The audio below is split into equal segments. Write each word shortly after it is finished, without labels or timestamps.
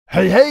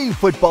Hey,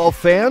 football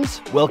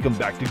fans! Welcome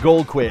back to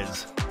Goal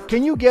Quiz.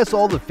 Can you guess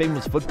all the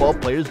famous football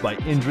players by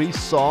injury,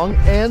 song,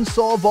 and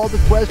solve all the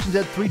questions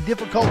at 3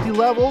 difficulty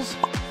levels?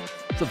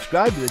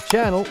 Subscribe to the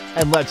channel,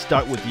 and let's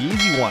start with the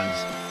easy ones.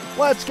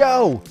 Let's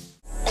go!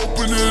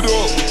 Open it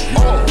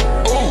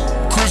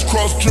up,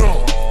 crisscross jump,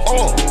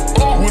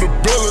 with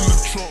a bell in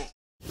the trunk.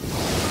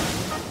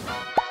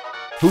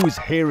 Whose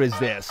hair is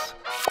this?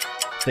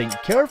 Think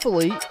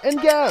carefully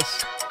and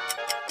guess.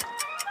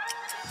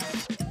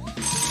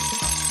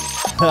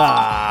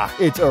 Ah,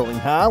 it's Erling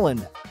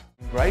Haaland.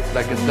 Bright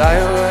like a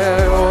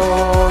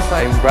diamond,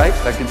 shining bright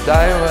like a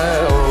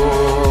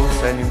diamond,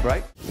 shining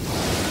bright.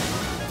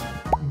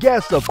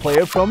 Guess a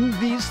player from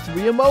these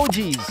 3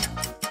 emojis.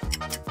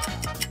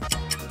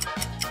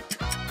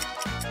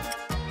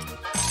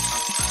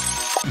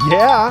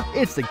 Yeah,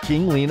 it's the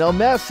King Lionel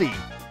Messi.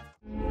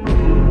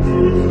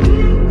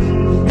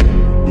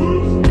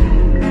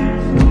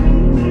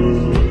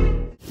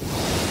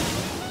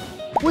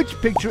 Which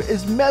picture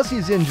is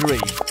Messi's injury?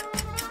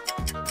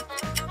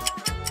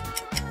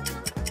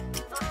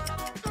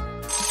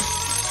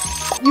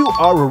 You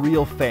are a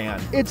real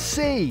fan. It's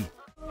C.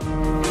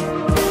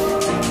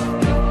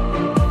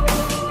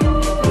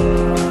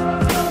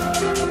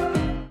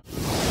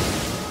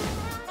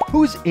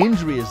 Whose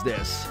injury is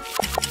this?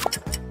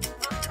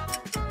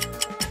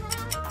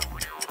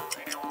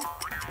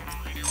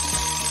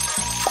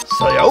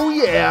 Oh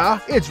yeah,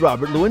 it's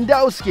Robert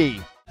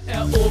Lewandowski.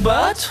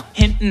 Erobert.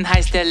 Hinten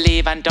heißt der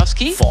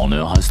Lewandowski.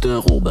 Vorne heißt der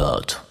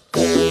Robert.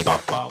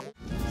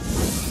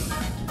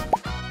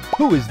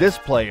 Who is this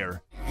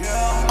player?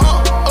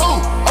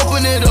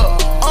 Open it up,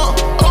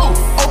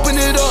 open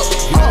it up,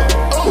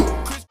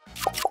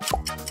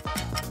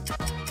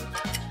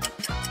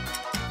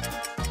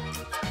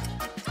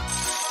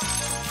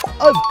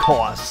 Of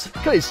course,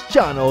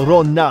 Cristiano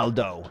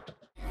Ronaldo.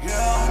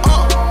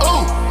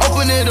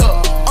 open it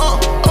up,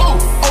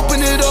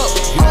 open it up,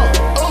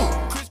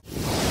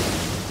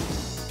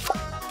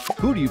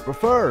 Who do you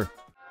prefer?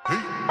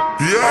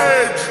 E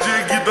aí,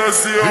 DJ que tá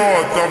assim,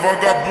 ó, tá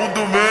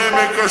vagabundo mesmo,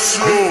 é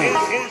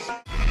cachorro.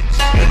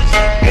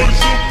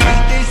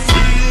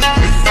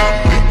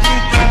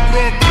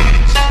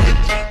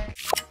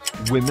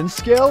 Women's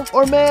skill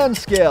or man's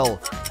skill?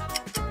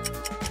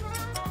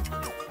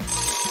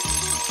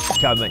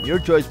 Comment your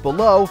choice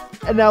below,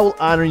 and I will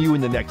honor you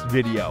in the next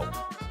video.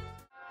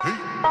 E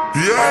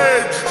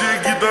aí, DJ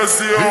que tá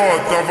assim, ó,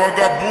 tá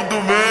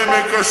vagabundo mesmo,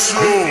 é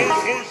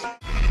cachorro.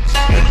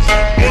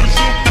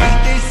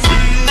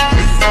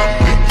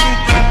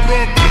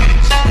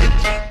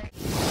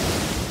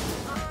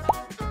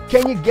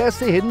 Can you guess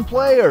the hidden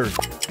player?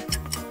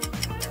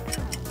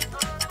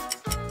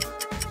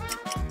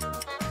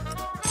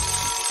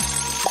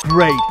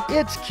 Great,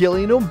 it's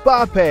Kylian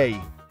Mbappe.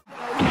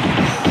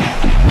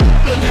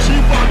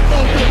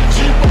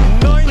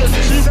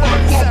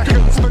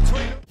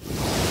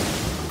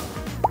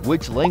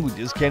 Which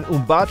languages can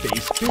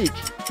Mbappe speak?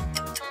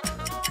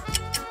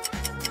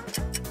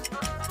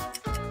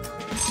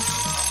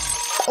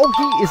 Oh,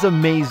 he is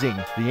amazing.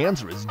 The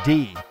answer is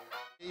D.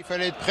 Il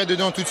fallait être près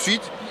dedans tout de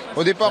suite.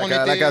 Au départ, on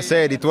était... Like I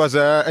said, it was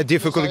a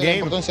difficult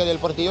game.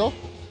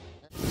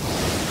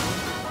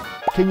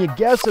 Can you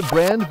guess a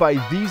brand by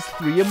these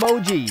 3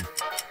 emoji?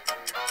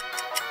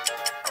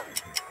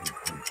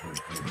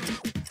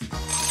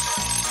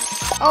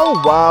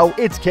 Oh wow,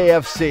 it's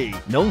KFC,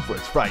 known for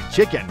its fried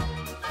chicken.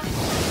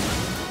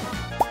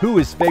 Who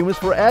is famous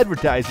for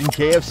advertising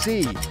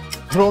KFC?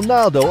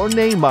 Ronaldo or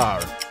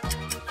Neymar?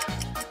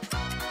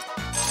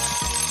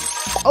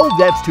 Oh,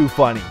 that's too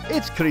funny.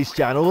 It's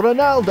Cristiano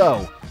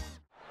Ronaldo.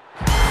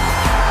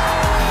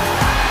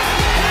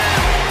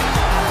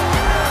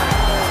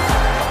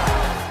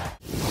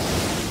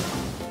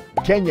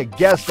 Can you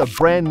guess the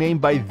brand name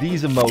by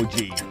these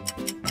emoji?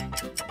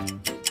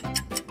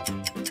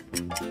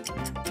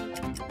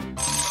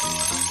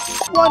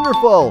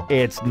 Wonderful!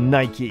 It's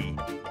Nike.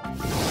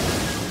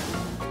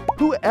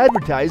 Who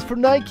advertised for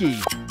Nike?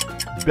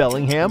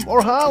 Bellingham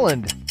or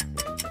Haaland?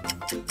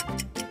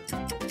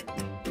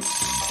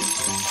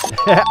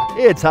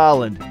 It's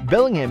Haaland.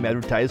 Bellingham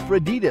advertised for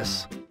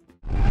Adidas.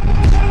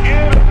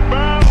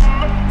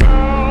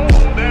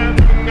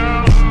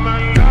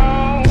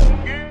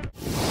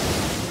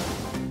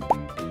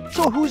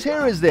 So whose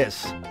hair is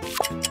this?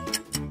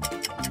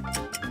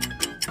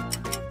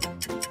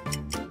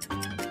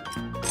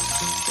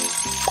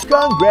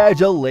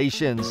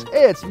 Congratulations,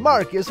 it's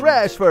Marcus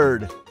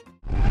Rashford.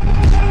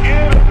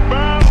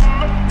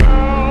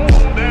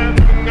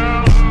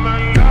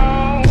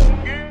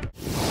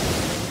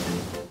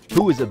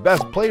 Who is the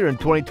best player in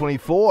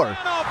 2024?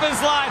 Off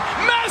his line.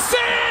 Messi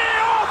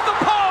off the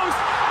post.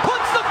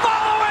 Puts the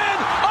follow in.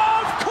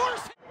 Of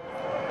course.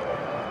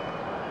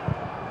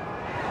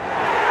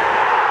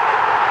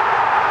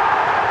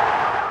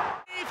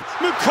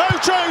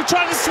 Mukoto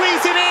trying to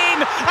squeeze it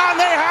in, and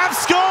they have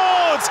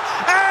scored.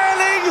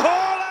 Erling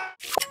Haaland.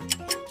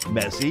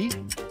 Messi,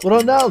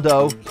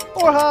 Ronaldo,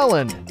 or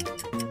Haaland?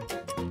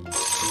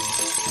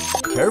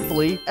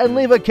 Carefully and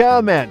leave a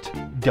comment.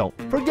 Don't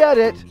forget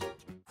it.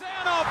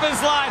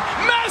 keeper's line.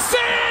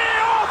 Messi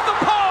off the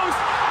post,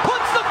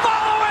 puts the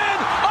follow in.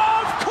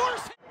 Of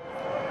course.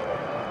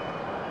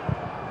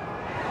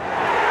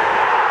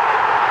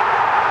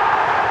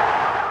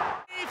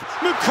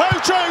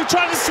 Mukocho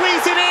trying to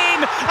squeeze it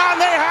in, and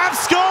they have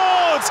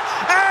scored.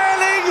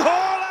 Erling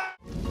Haaland.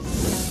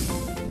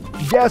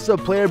 Guess a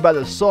player by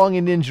the song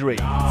and injury.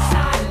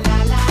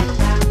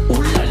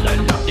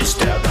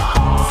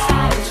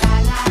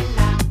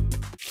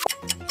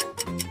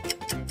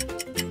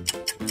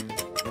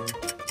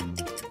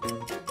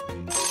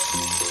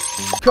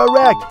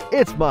 Correct,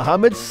 it's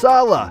Mohamed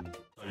Salah.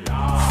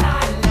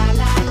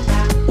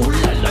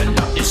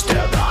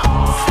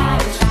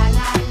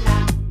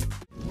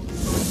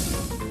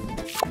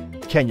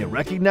 Can you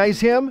recognize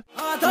him?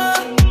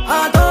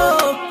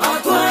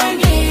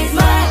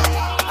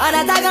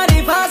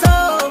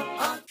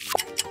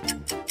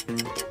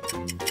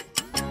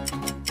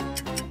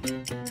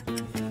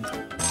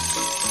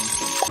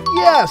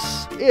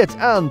 Yes, it's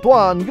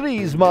Antoine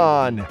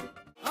Griezmann.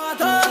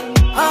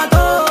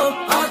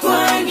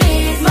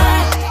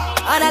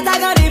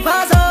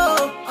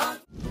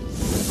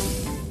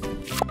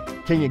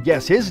 Can you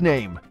guess his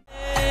name?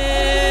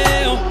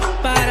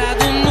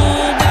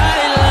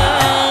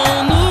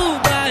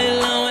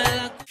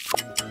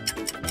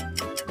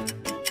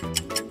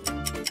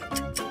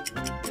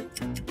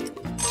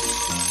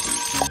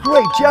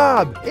 Great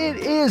job! It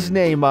is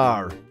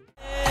Neymar.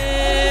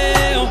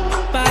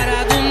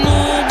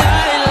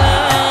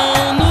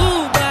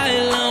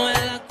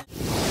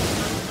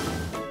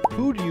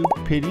 Who do you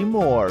pity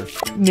more,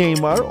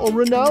 Neymar or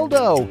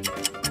Ronaldo?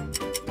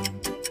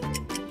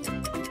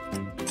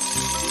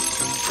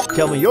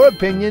 Tell me your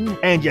opinion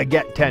and you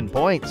get 10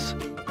 points.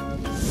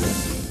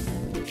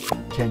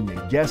 Can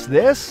you guess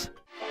this?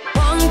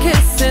 One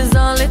kiss is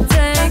all it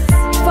takes.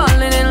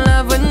 Falling in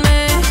love with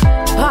me.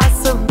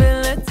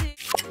 Possibility.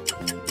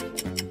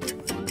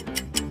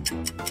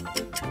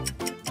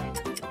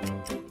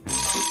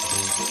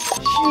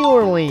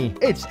 Surely,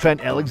 it's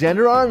Trent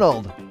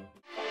Alexander-Arnold.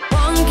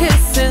 One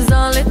kiss is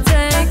all it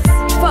takes.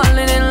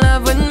 Falling in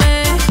love with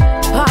me.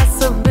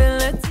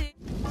 Possibility.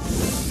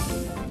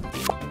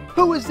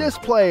 Who is this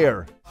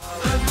player?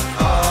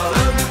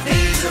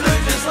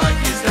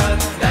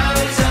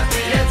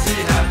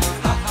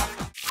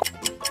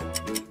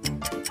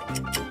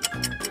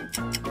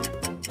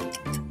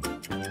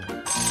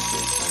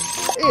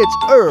 It's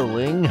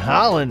Erling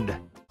Haaland.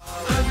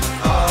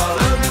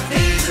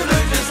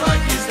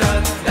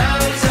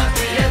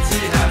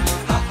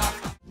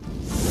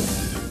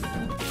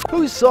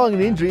 Whose song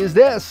and injury is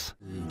this?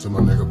 To my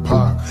nigga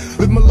Pac.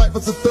 Live my life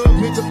as a thug,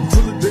 nigga,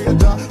 until the day I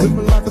die. Live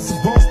my life as a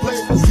boss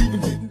player, was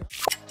even getting.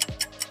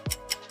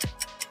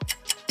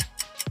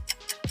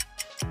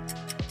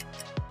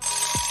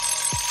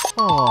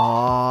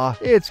 Aww,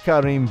 it's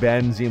Karim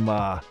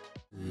Benzema.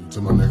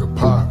 To my nigga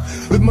Pac.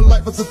 Live my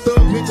life as a thug,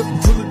 nigga,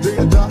 until the day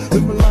I die.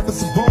 Live my life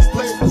as a boss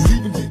player, was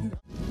even getting.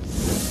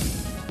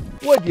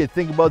 What do you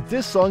think about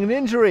this song and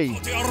injury?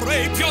 The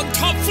Arabian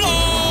top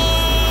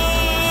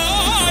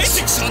fly,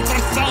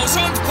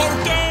 600,000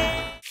 per day.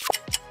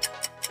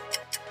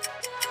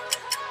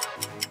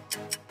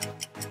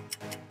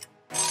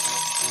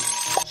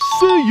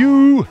 See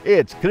you!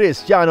 It's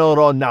Cristiano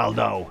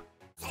Ronaldo.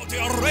 The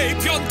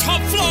Arabian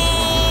top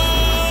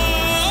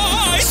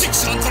fly,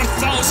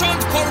 600,000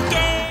 per day.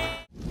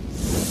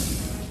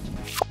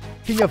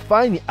 Can you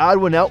find the odd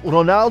one out,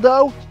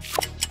 Ronaldo?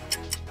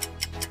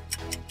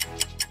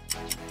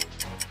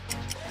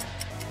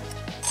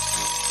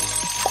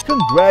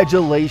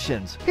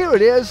 Congratulations! Here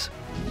it is!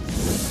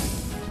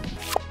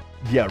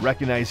 Do you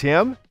recognize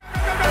him?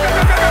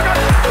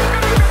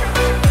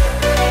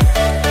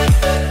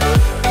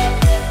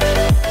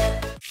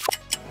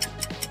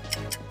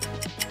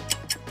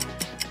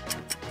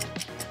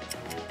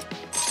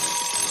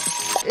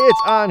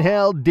 It's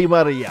Angel Di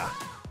Maria.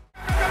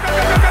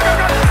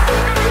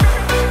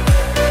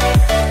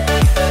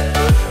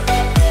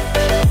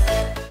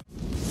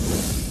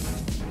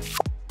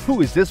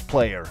 Who is this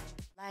player?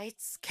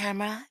 Lights,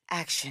 camera,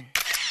 action.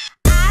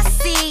 I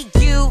see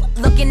you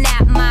looking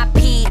at my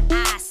PIC.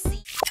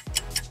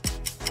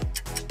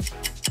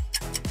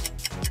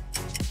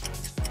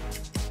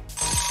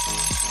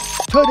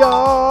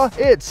 Ta-da!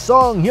 It's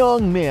Song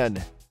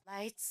Hyung-min.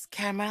 Lights,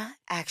 camera,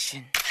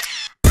 action.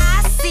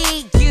 I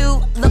see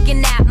you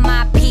looking at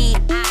my PIC.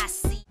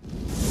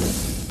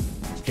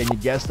 Can you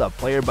guess the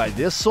player by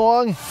this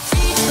song?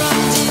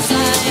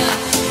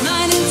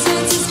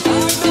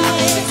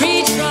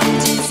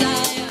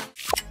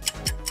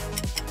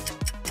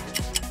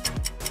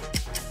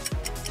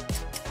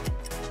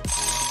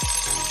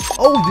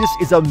 Oh, this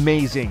is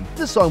amazing.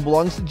 This song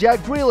belongs to Jack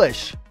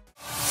Grealish.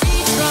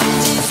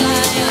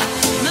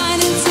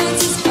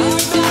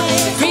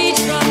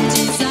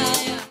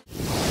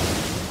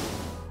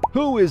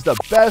 Who is the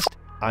best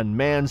on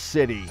Man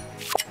City?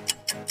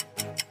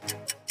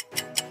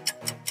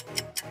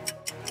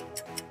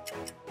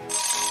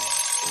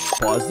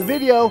 Pause the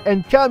video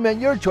and comment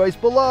your choice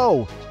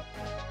below.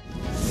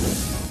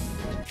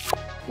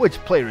 Which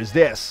player is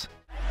this?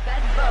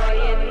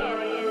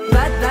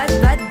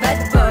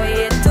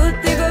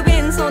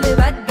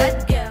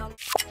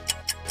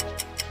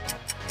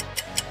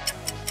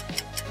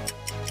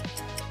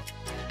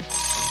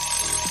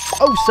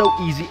 so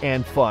easy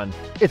and fun.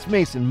 It's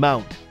Mason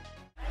Mount.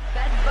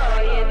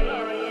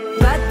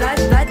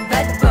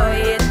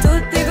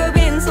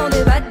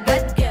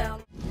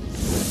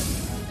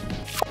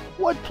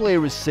 What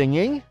player is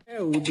singing?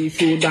 É o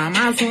bicho da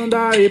maçã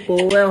da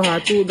Apple, é o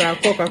rato da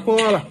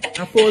Coca-Cola,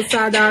 a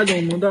forçada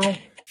do mundão.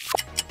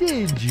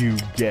 Did you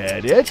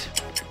get it?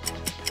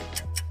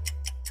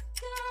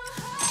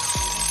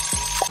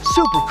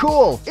 Super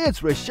cool! It's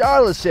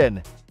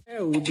Richarlison.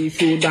 É o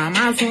bicho da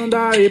maçã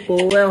da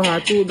Apple, é o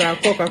rato da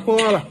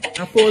Coca-Cola,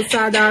 a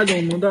forçada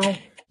do mundão.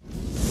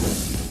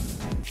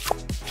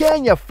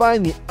 Can you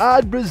find the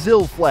odd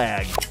Brazil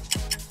flag?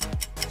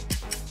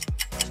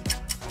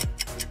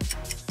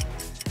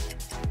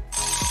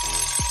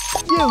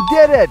 You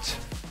did it!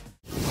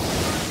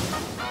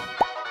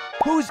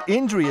 Whose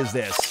injury is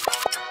this?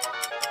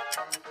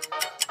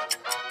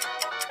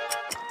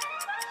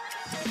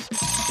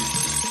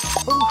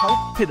 Oh,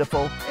 how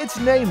pitiful. It's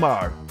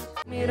Neymar.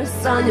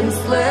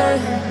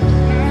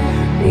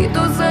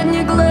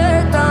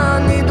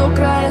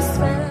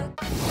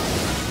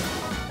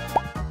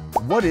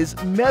 What is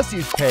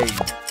Messi's pain?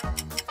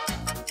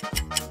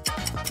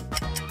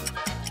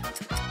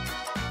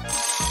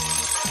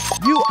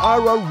 You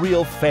are a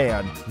real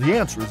fan. The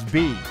answer is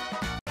B.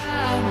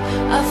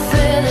 I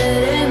feel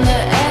it in the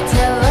air,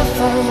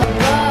 telephone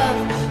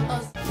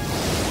above.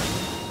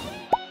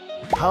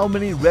 How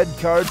many red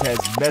cards has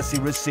Messi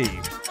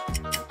received?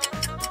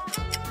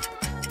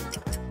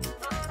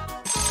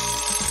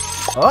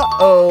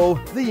 Uh-oh!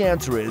 The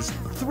answer is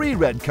 3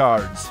 red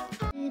cards.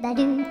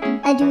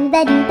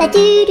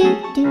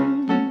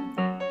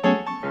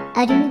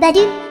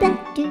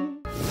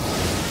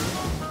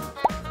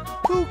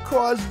 Who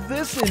caused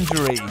this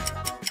injury?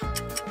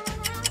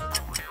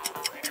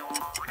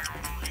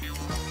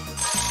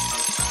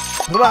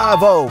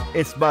 Bravo!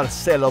 It's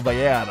Marcelo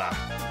Vieira.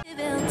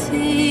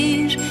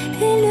 Vertige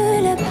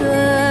et la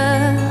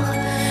peur,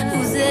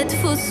 vous êtes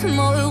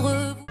faussement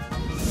heureux.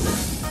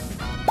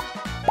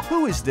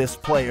 Who is this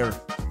player?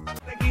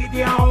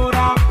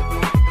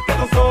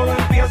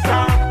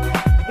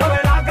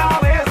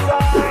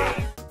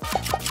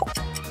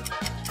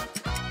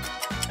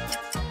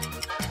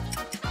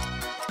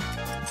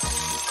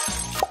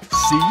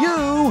 See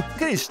you,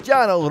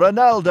 Cristiano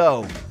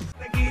Ronaldo.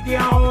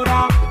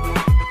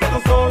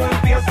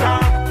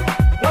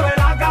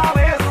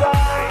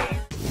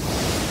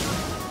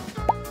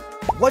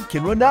 What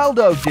can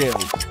Ronaldo do?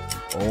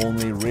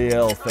 Only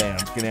real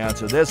fans can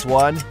answer this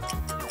one.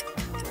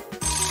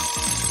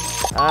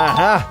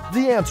 Aha!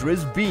 The answer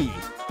is B.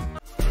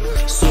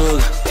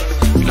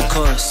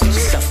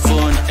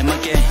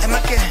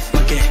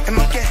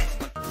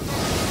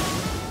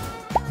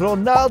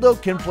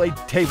 Ronaldo can play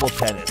table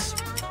tennis.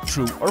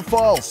 True or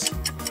false?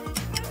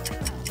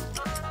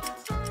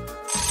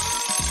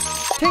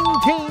 Ting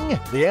ting!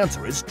 The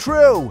answer is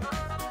true.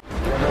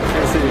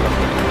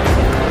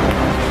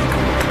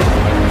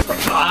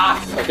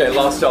 Okay,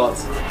 last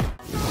chance.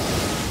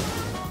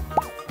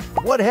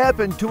 What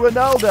happened to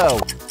Ronaldo?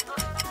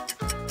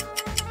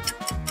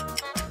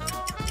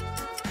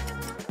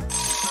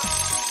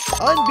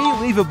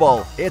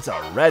 Unbelievable! It's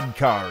a red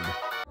card.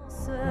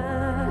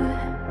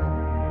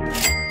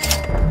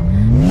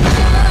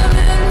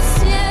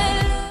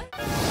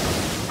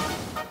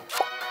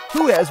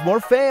 Who has more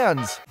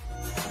fans?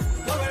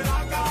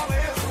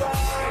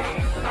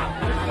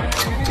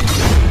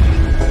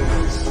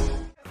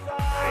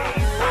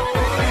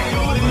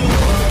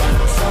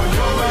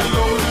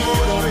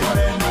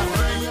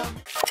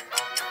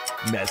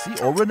 Messi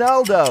or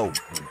Ronaldo?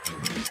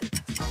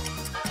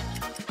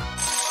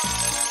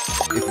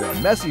 If you're a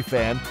Messi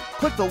fan,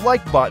 click the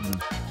like button.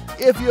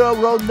 If you're a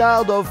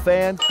Ronaldo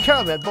fan,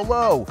 comment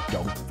below.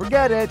 Don't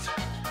forget it.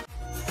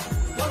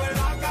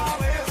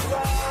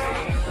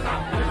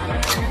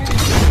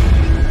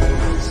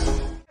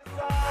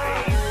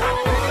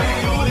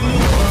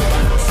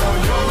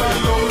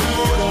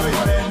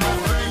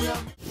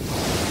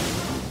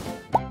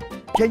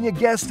 Can you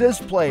guess this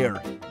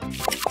player?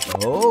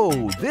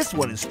 Oh, this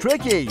one is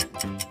tricky.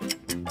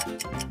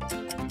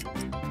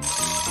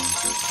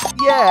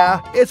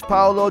 Yeah, it's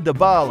Paulo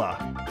Dybala.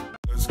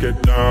 Let's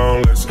get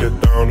down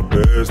to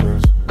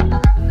business.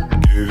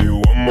 Give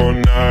you one more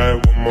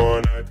night, one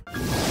more night.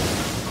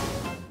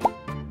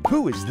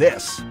 Who is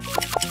this?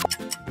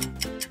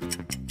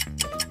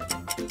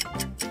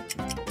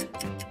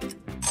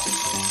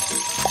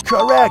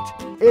 Correct!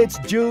 It's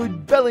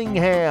Jude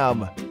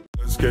Bellingham.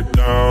 Let's get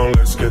down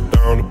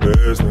to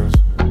business.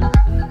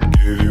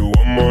 Give you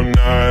one more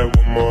night,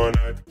 one more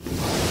night.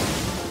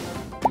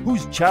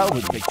 Whose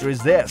childhood picture is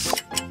this?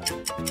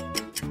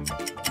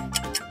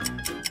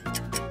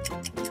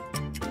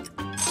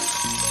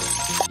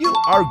 You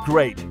are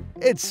great.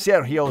 It's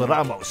Sergio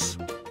Ramos.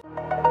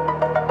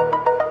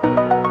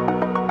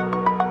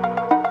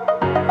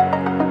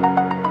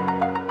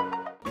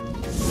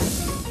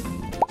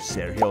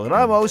 Sergio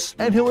Ramos.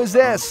 And who is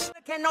this?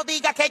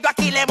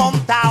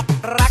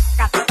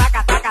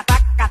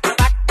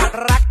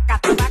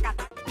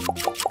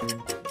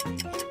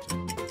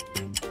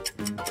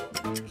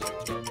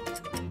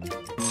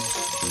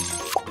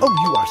 Oh,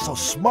 you are so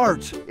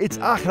smart. It's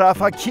Achraf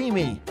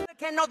Hakimi.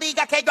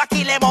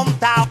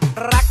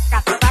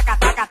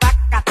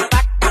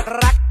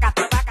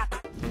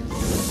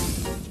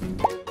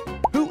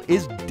 Who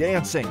is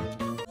dancing?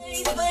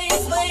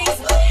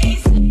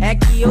 É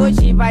que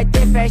hoje vai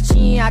ter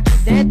festinha aqui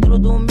dentro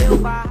do meu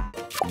bar.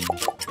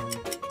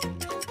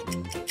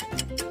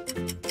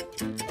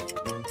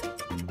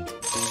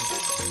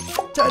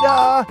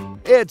 Ta-da!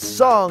 It's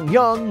Song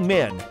Young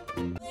Min.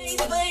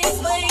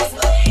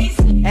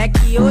 É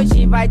que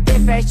hoje vai ter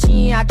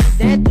festinha aqui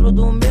dentro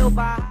do meu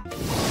bar.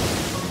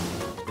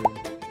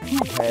 Who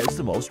has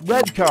the most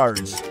red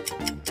cards?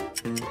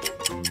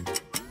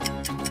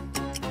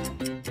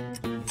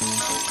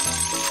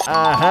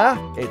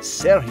 It's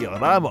Sergio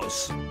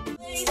Ramos.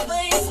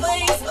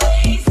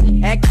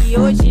 É que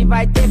hoje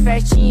vai ter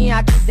festinha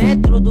aqui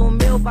dentro do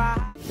meu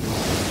bar.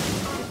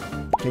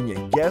 Can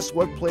you guess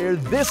what player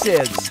this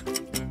is?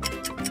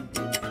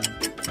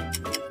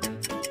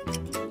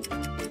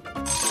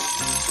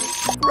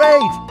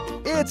 Great!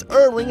 It's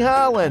Erling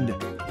Haaland.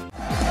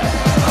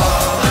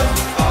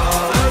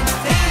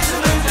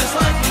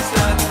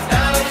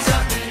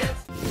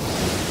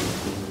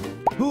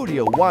 Who do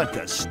you want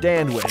to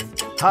stand with?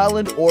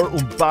 Haaland or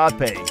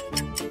Mbappe?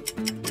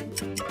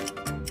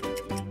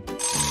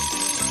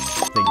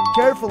 Think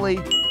carefully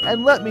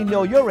and let me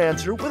know your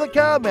answer with a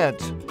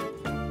comment.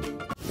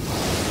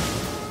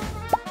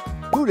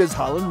 Who does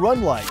Haaland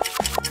run like?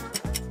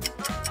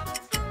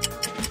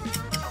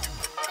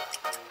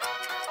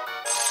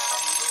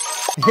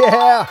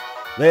 Yeah,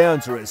 the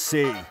answer is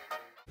C.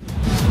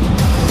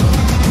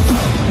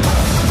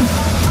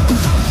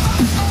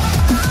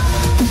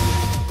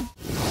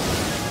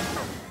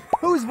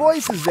 Whose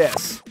voice is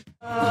this?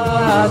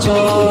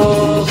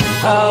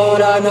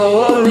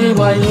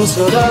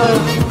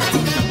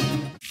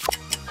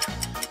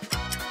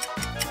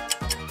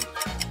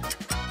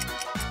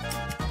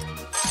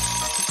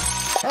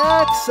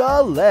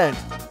 Excellent!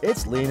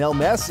 It's Lionel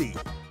Messi.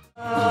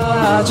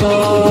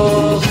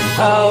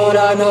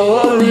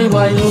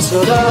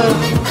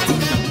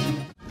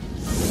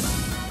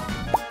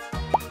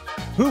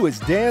 Who is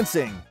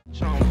dancing?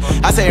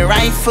 I say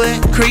right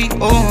foot creep, ooh,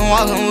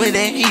 walking with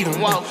that heater.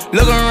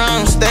 Look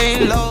around,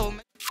 stay low.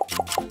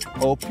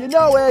 Hope you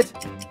know it.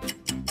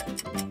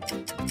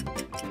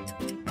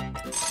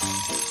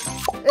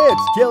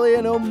 It's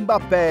Kylian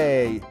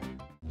Mbappe.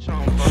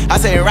 I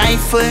say right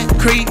foot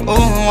creep,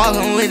 ooh,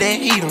 walking with that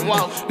heater.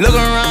 Look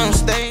around,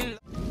 stay low.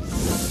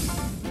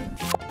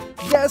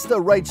 Guess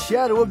the right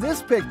shadow of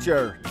this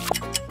picture.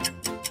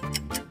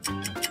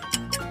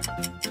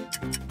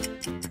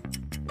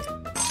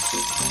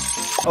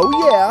 Oh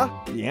yeah,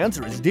 the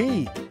answer is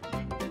D.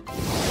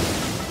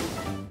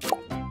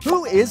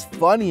 Who is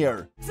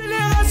funnier?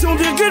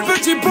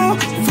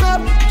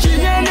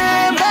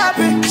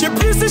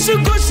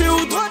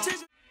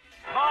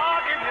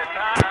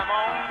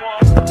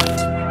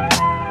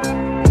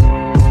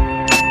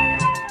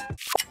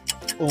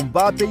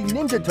 Mbappe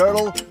Ninja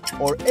Turtle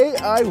or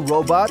AI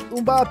Robot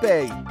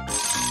Mbappe?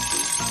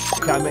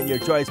 Comment your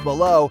choice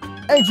below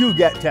and you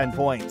get 10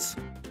 points.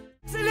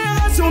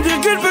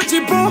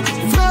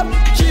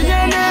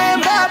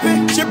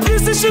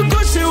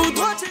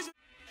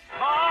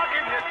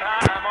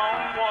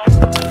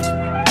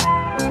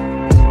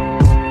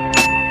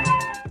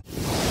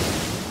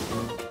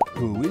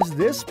 Who is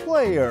this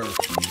player?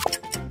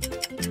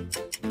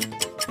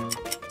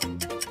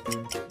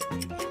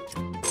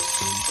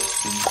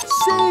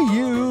 See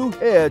you!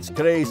 It's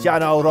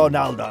Cristiano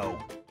Ronaldo.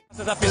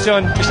 Esta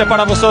afición, esta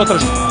para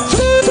vosotros.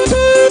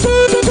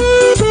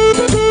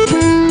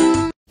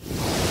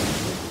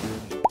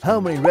 How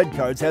many red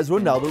cards has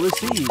Ronaldo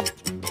received?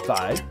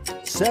 5,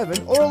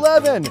 7, or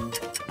 11?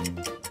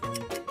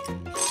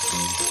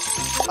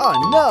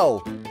 Oh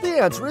no!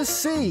 The answer is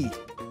C.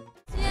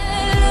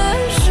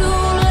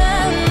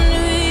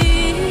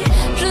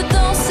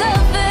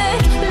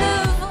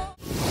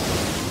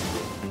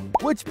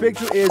 Which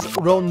picture is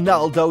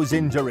Ronaldo's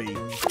injury?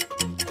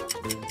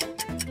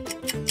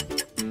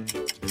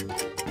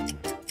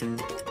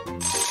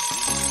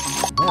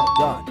 Well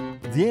done.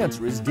 The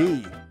answer is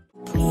D.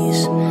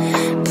 Please,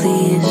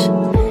 please,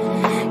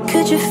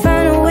 could you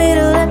find a way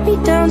to let me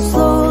down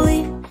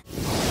slowly?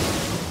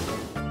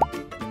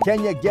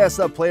 Can you guess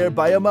a player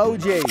by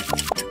emoji?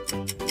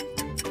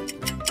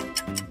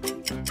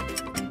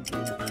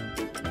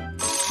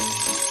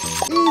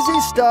 Easy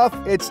stuff,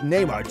 it's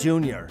Neymar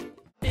Jr.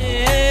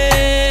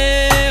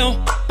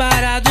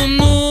 Parado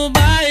no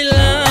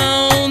bailão.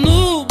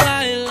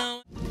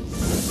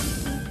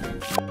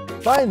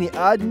 Find the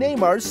odd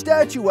Neymar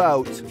statue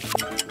out.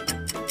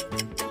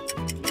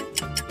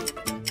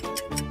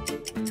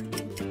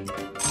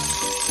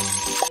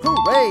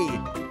 Hooray!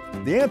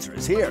 The answer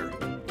is here.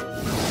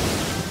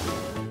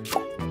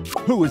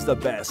 Who is the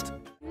best?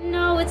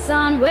 No, it's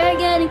on. We're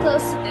getting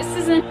closer. This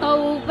isn't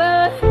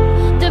over.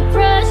 The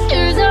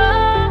pressure's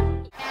on.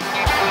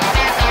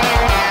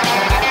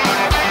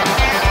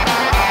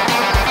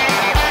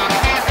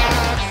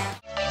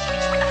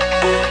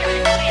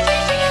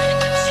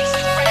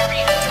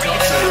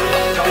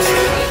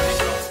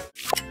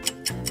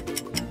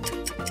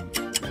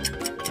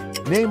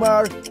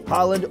 Neymar,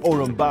 Haaland,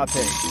 or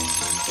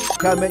Mbappe?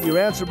 Comment your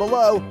answer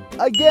below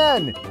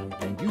again,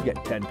 and you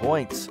get 10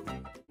 points.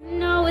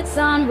 No, it's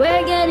on,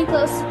 we're getting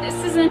closer, this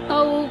isn't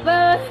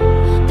over.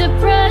 The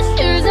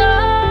pressure's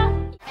on.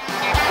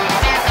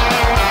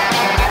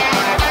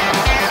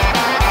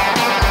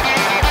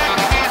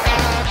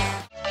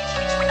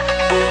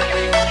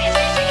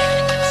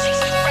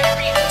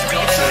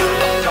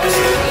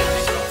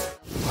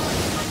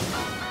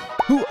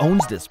 Who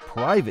owns this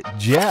private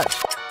jet?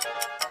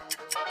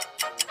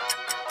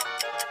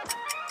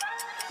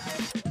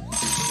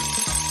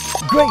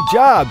 Great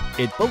job!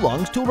 It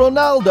belongs to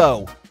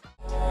Ronaldo.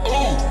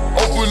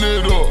 Open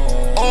it up.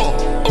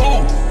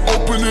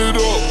 Open it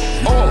up.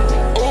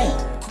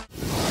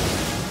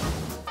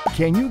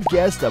 Can you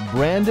guess the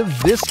brand of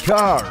this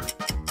car?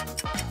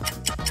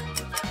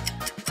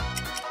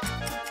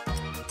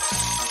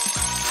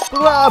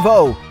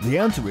 Bravo! The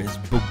answer is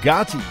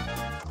Bugatti.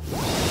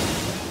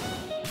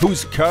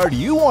 Whose car do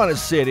you want to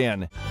sit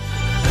in?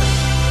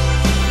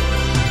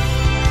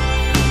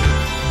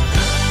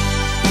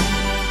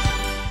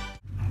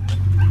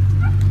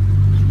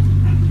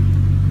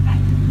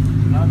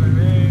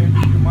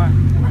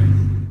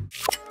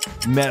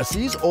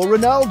 Messi's or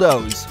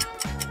Ronaldo's?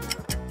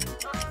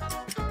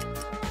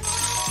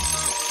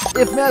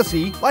 If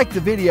Messi, like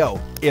the video.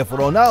 If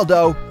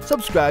Ronaldo,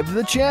 subscribe to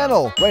the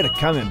channel. Write a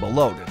comment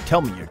below to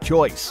tell me your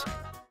choice.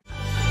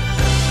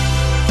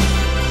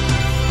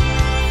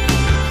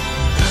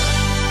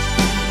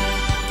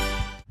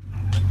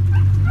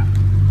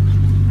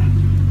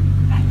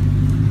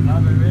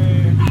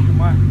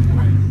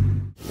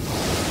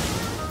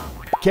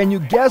 Can you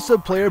guess a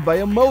player by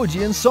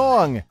emoji and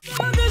song?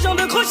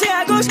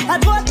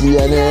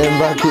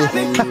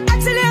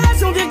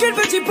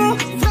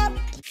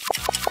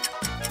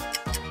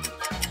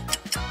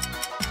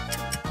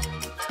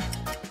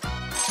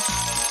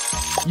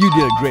 You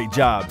did a great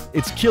job.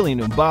 It's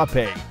Kylian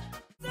Mbappe.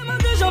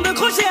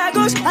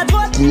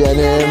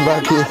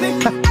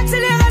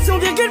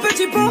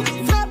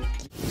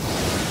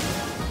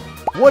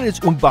 What is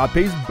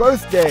Mbappe's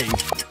birthday?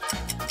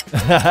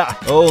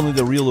 Only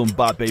the real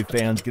Mbappe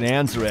fans can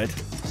answer it.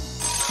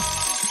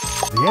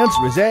 The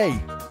answer is A.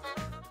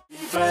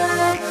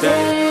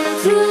 Birthday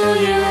to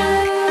you.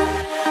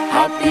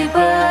 Happy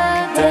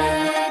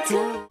birthday to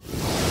you.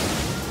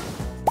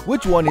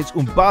 Which one is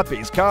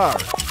Mbappe's car?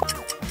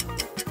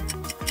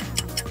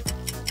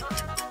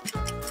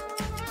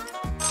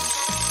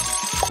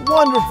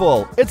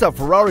 Wonderful! It's a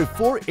Ferrari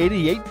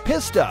 488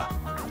 Pista.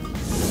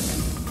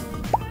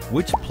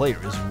 Which player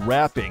is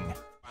rapping?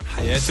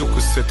 حياتي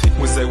وقصتي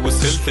وازاي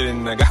وصلت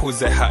للنجاح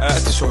وازاي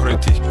حققت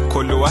شهرتي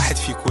كل واحد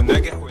فيكم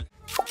ناجح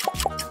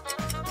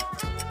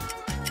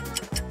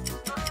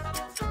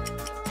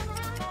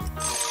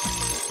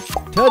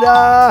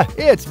Ta-da!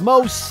 It's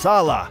Mo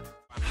Salah.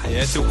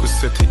 حياتي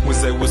وقصتي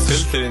وازاي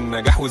وصلت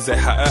للنجاح وازاي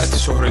حققت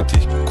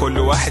شهرتي كل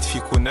واحد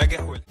فيكم ناجح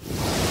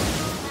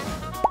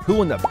Who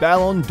won the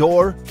Ballon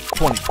d'Or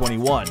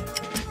 2021?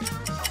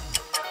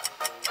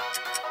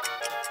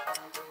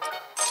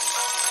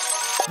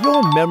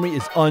 Your memory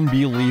is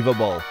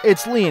unbelievable.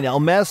 It's Lionel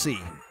Messi.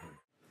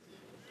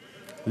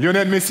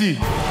 Lionel Messi.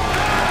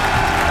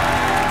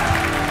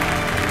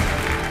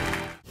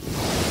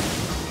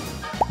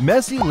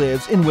 Messi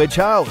lives in which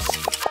house?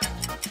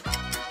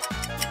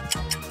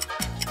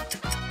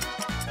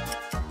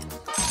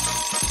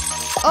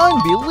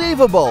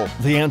 Unbelievable!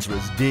 The answer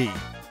is D.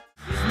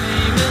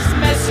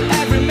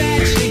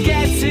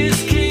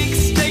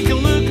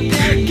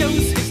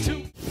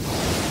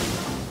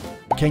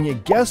 Can you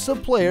guess a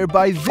player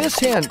by this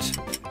hint?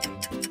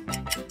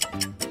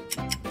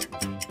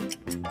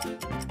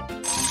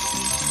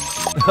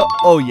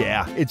 Oh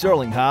yeah, it's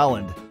Erling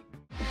Haaland.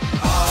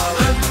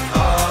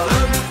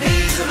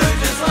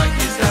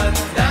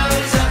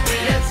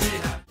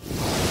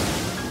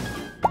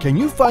 Can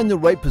you find the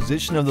right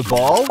position of the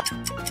ball?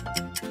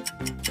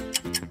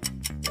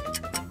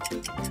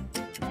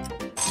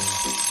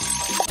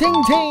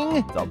 Ting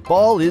ting! The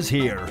ball is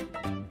here.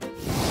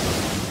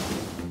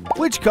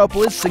 Which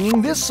couple is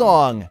singing this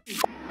song?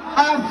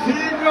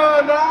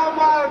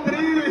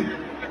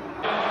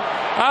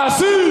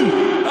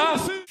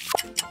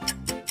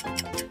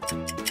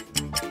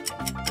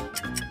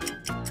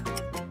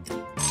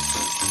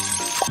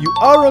 You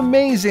are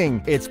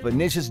amazing! It's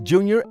Vinicius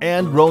Jr.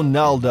 and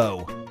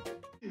Ronaldo.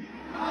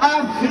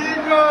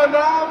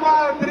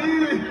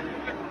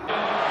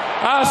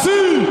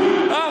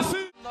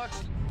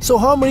 So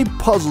how many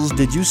puzzles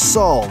did you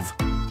solve?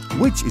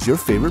 Which is your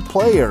favorite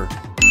player?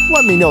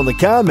 Let me know in the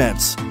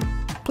comments.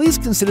 Please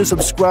consider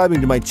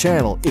subscribing to my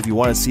channel if you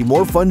want to see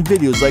more fun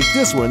videos like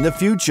this one in the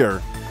future.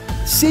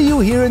 See you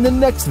here in the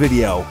next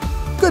video.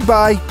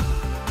 Goodbye!